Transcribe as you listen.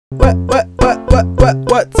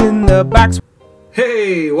What's in the box?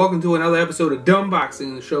 Hey, welcome to another episode of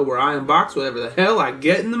Dumbboxing, the show where I unbox whatever the hell I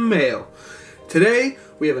get in the mail. Today,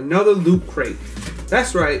 we have another loot crate.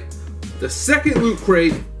 That's right, the second loot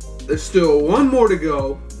crate. There's still one more to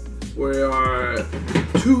go. We are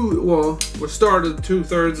we're started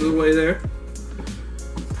 2/3 of the way there.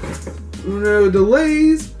 No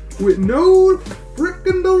delays, with no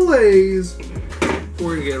frickin' delays.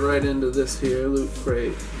 We're gonna get right into this here loot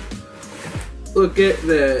crate. Look at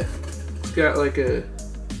that. It's got like a...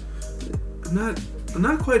 I'm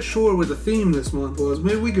not quite sure what the theme this month was.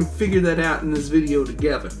 Maybe we can figure that out in this video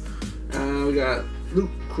together. We got loot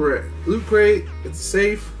crate. Loot crate, it's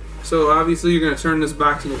safe. So obviously you're gonna turn this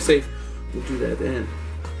box into a safe. We'll do that then.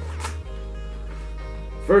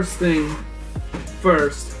 First thing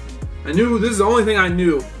first, I knew this is the only thing I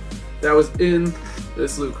knew that was in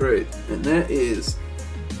this loot crate, and that is,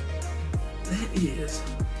 I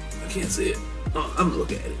can't see it. Oh, I'm gonna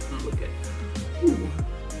look at it. Ooh.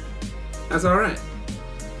 That's alright.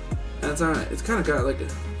 That's alright. It's kind of got like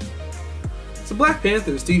it's a Black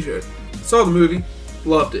Panther's t-shirt. Saw the movie,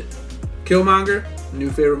 loved it. Killmonger, new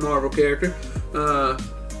favorite Marvel character. So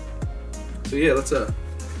yeah, let's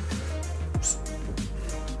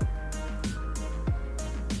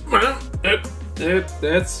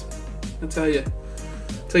that's how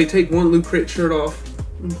you take one loot crate shirt off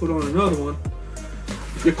and put on another one.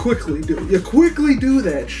 You quickly do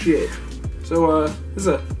that shit. So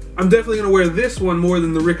I'm definitely gonna wear this one more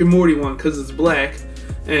than the Rick and Morty one because it's black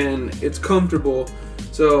and it's comfortable.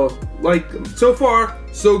 So like, so far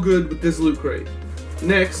so good with this loot crate.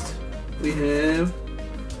 Next we have,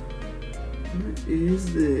 what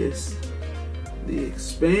is this? The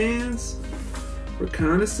Expanse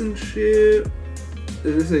Reconnaissance Ship.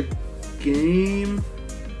 Is this a game?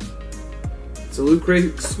 It's a loot crate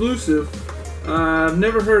exclusive. I've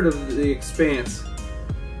never heard of The Expanse.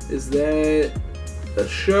 Is that a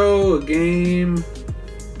show, a game?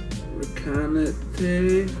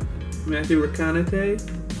 Reconnaissance? Matthew Reconnaissance?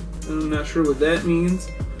 I'm not sure what that means.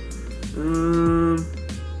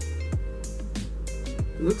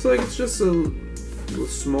 It looks like it's just a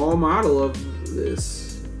small model of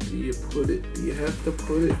this. Do you have to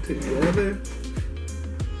put it together?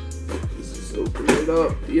 Let's just open it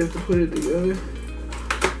up. Do you have to put it together?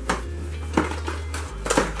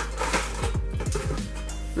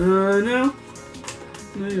 No.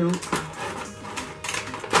 No, you don't.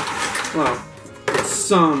 Well,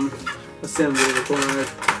 some assembly required.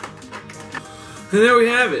 And there we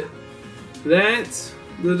have it. That's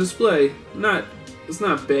the display. It's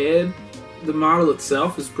not bad. The model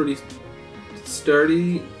itself is pretty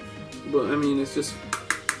sturdy, but I mean, it's just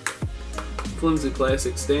flimsy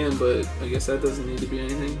plastic stand, but I guess that doesn't need to be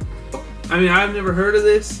anything. I mean, I've never heard of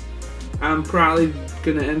this. I'm probably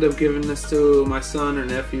gonna end up giving this to my son or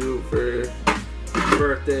nephew for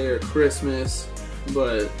birthday or Christmas,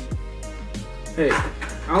 but hey,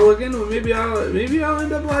 I'll look into it. Maybe I'll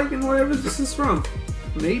end up liking wherever this is from.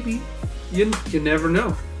 Maybe. You never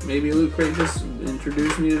know. Maybe Loot Crate just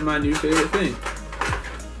introduced me to my new favorite thing.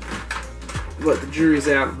 But the jury's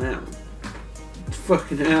out on that one. It's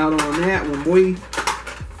fucking out on that one, boy.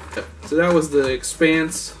 So that was the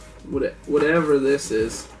Expanse, whatever this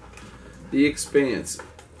is. The Expanse.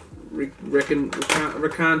 Reconnaissance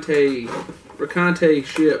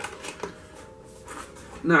ship.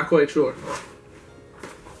 Not quite sure.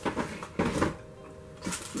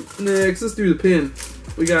 Next, let's do the pin.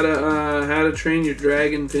 We got a How to Train Your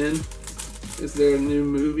Dragon pin. Is there a new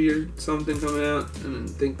movie or something coming out? I didn't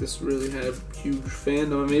think this really had huge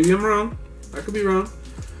fandom. Maybe I'm wrong. I could be wrong.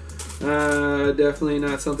 Definitely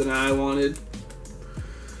not something I wanted.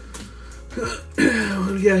 What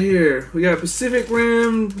do we got here? We got Pacific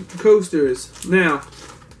Rim coasters. Now,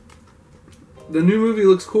 the new movie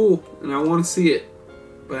looks cool, and I want to see it,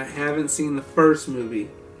 but I haven't seen the first movie.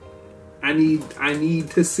 I need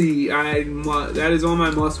to see. That is on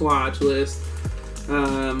my must-watch list.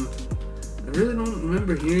 I really don't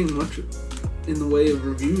remember hearing much in the way of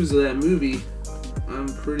reviews of that movie. I'm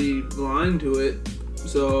pretty blind to it,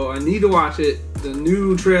 so I need to watch it. The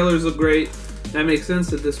new trailers look great. That makes sense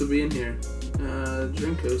that this would be in here.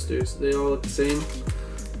 Drink coasters. They all look the same.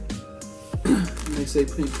 They say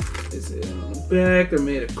pink. They say on the back they're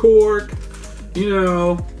made of cork. You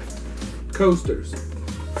know, coasters.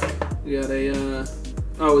 We got a.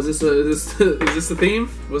 Oh, is this the theme?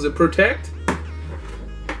 Was it Protect?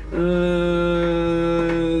 Yeah,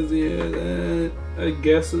 that, I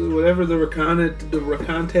guess whatever the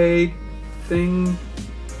Reconnaissance thing.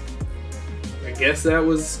 I guess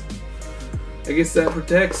that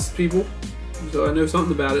protects people. So I know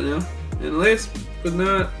something about it now. And last but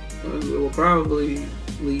not will probably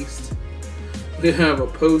least. They have a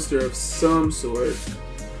poster of some sort.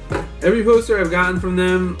 Every poster I've gotten from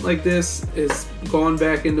them like this is gone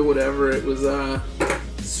back into whatever it was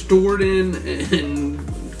stored in and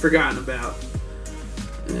forgotten about.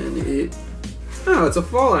 And oh, it's a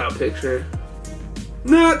Fallout picture.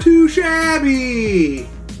 Not too shabby!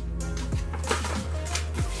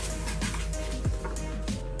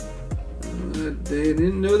 They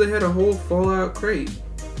didn't know they had a whole Fallout crate.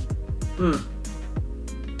 Huh.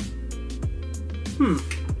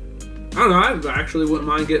 I don't know, I actually wouldn't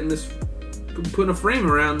mind getting this, putting a frame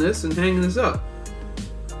around this and hanging this up.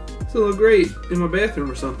 It's a little great in my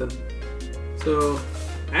bathroom or something. So,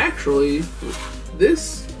 actually,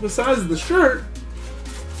 this, besides the shirt,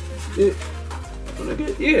 this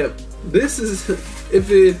is,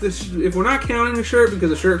 if we're not counting the shirt, because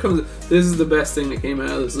the shirt comes, this is the best thing that came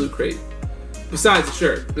out of this Loot Crate. Besides the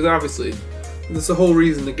shirt, because obviously, that's the whole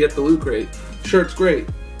reason to get the Loot Crate. Shirt's great.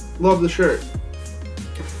 Love the shirt.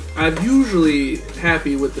 I'm usually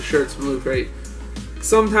happy with the shirts from Loot Crate.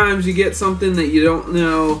 Sometimes you get something that you don't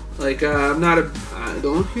know. Like, I'm not a,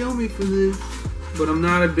 don't kill me for this, but I'm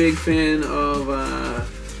not a big fan of,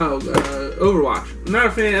 Overwatch. I'm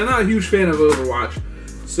not a huge fan of Overwatch.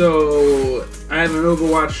 So, I have an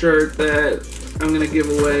Overwatch shirt that I'm going to give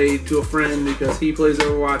away to a friend because he plays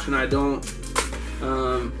Overwatch and I don't.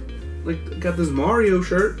 Like, got this Mario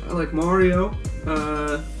shirt. I like Mario.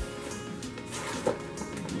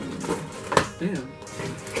 Damn.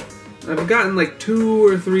 I've gotten like 2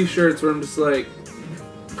 or 3 shirts where I'm just like,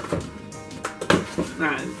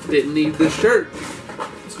 I didn't need this shirt.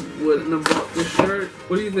 Wouldn't have bought this shirt.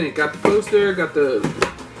 What do you think? Got the poster, got the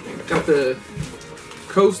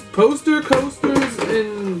coasters,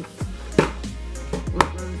 and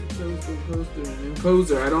what runs the coaster and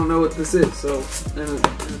imposer. I don't know what this is, so and a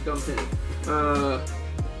dumb thing.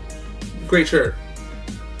 Great shirt.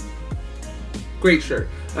 Great shirt.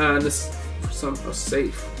 And this for a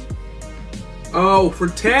safe. Oh,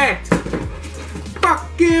 protect!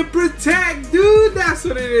 Fucking protect, dude! That's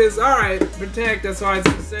what it is. Alright, protect, that's why it's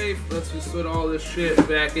in the safe. Let's just put all this shit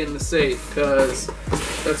back in the safe, because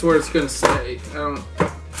that's where it's gonna stay.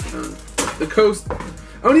 The coast. I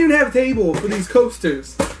don't even have a table for these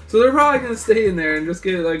coasters. So they're probably gonna stay in there and just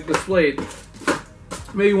get like displayed.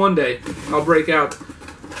 Maybe one day I'll break out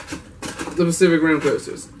the Pacific Rim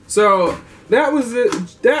coasters. So that was it.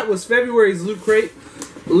 That was February's Loot Crate.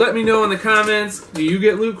 Let me know in the comments. Do you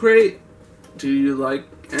get Loot Crate? Do you like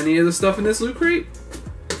any of the stuff in this Loot Crate?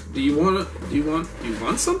 Do you want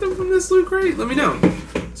something from this Loot Crate? Let me know.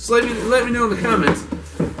 Just let me know in the comments.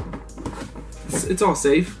 It's all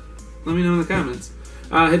safe. Let me know in the comments.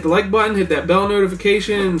 Hit the like button, hit that bell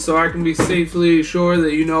notification so I can be safely sure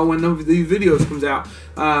that you know when these videos comes out.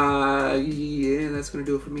 Yeah, that's going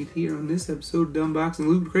to do it for me here on this episode of Dumbboxing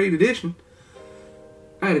Loot Crate Edition.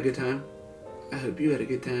 I had a good time. I hope you had a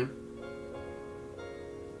good time.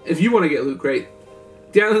 If you want to get Loot Crate,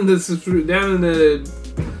 down in the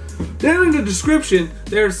description,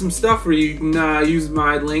 there's some stuff where you can use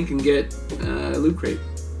my link and get Loot Crate.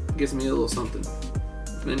 It gives me a little something.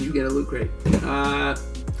 And you get a Loot Crate. Yeah,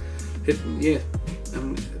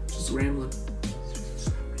 I'm just rambling.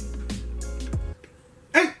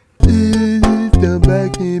 Hey!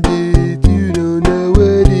 Dumbboxing, bitch, you don't know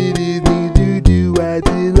what it is. Need to do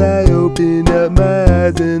until I open up my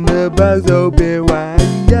eyes and the box open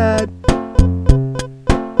wide.